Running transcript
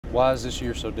Why is this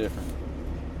year so different?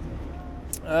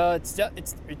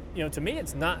 To me,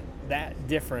 it's not that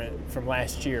different from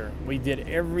last year. We did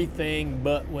everything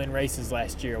but win races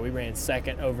last year. We ran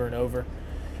second over and over.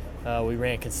 We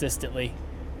ran consistently.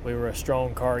 We were a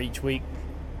strong car each week.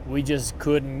 We just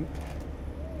couldn't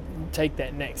take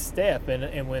that next step.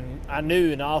 And when I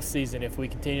knew in the off season, if we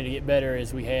continue to get better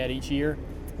as we had each year,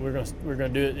 we're going to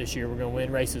do it this year. We're going to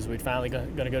win races. We're finally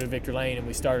going to go to Victory Lane, and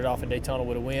we started off in Daytona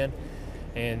with a win,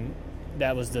 and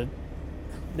that was the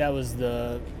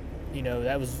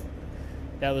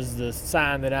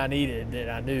sign that I needed. That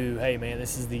I knew, hey man,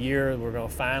 this is the year. We're going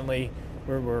to finally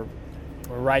we're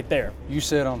right there. You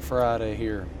said on Friday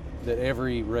here that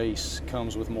every race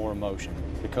comes with more emotion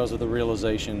because of the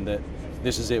realization that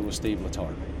this is it with Steve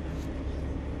Letarte.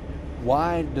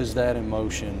 Why does that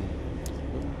emotion,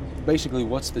 basically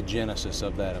what's the genesis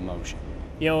of that emotion?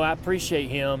 I appreciate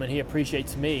him and he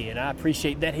appreciates me, and I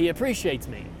appreciate that he appreciates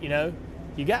me. You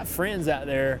got friends out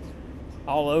there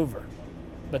all over,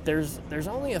 but there's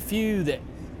only a few that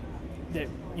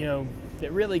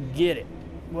really get it,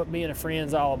 what being a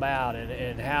friend's all about,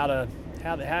 and how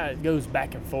it goes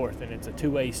back and forth, and it's a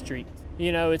two-way street.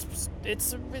 It's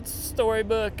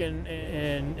storybook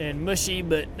and mushy,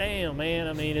 but damn, man,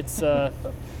 I mean, it's a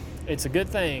good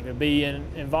thing to be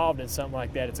involved in something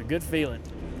like that. It's a good feeling.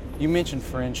 You mentioned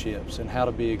friendships and how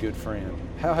to be a good friend.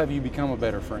 How have you become a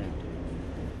better friend?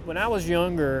 When I was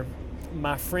younger,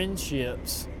 my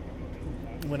friendships,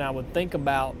 when I would think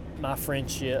about my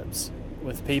friendships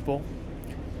with people,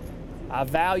 I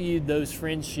valued those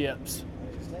friendships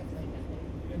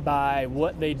by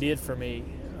what they did for me,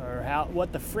 or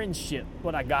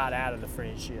what I got out of the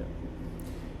friendship.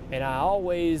 And I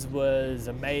always was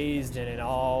amazed and in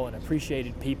awe and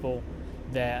appreciated people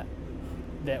that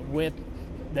went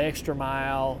the extra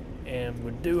mile and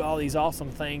would do all these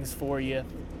awesome things for you.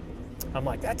 I'm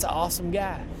like, that's an awesome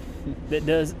guy that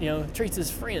does, treats his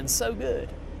friends so good.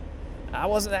 I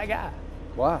wasn't that guy.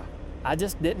 Why? I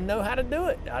just didn't know how to do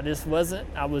it. I just wasn't.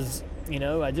 I didn't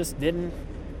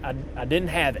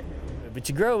have it. But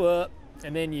you grow up,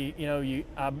 and then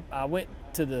I went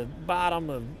to the bottom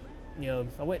of, I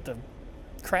went to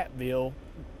Crapville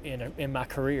in my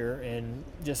career and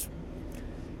just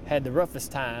had the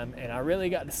roughest time, and I really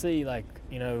got to see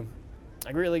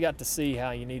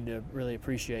how you need to really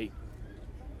appreciate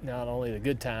not only the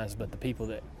good times, but the people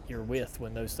that you're with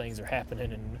when those things are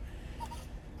happening. And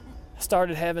I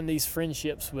started having these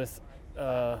friendships with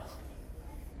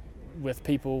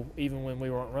people, even when we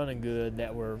weren't running good,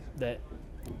 that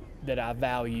I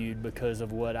valued because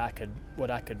of what I could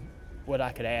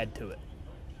add to it,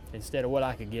 instead of what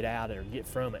I could get out or get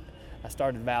from it. I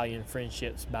started valuing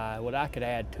friendships by what I could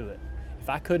add to it. If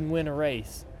I couldn't win a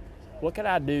race, what could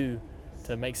I do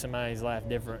to make somebody's life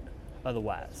different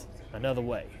otherwise, another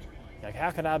way? Like,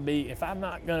 how could I be, if I'm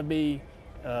not going to be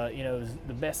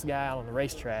the best guy on the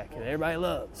racetrack that everybody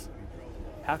loves,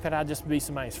 how could I just be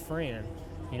somebody's friend,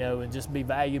 and just be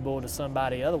valuable to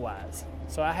somebody otherwise?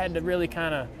 So I had to really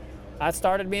I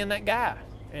started being that guy.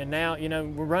 And now,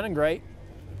 we're running great,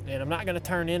 and I'm not going to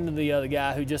turn into the other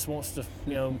guy who just wants to,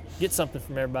 get something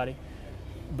from everybody.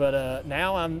 But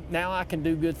now I can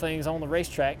do good things on the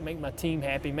racetrack, make my team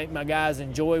happy, make my guys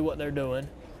enjoy what they're doing.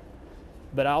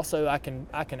 But also I can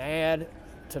add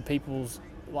to people's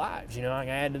lives. I can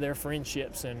add to their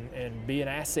friendships and be an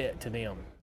asset to them.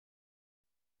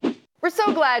 We're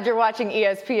so glad you're watching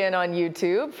ESPN on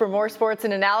YouTube. For more sports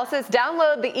and analysis,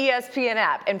 download the ESPN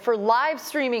app. And for live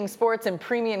streaming sports and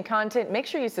premium content, make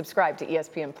sure you subscribe to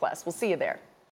ESPN Plus. We'll see you there.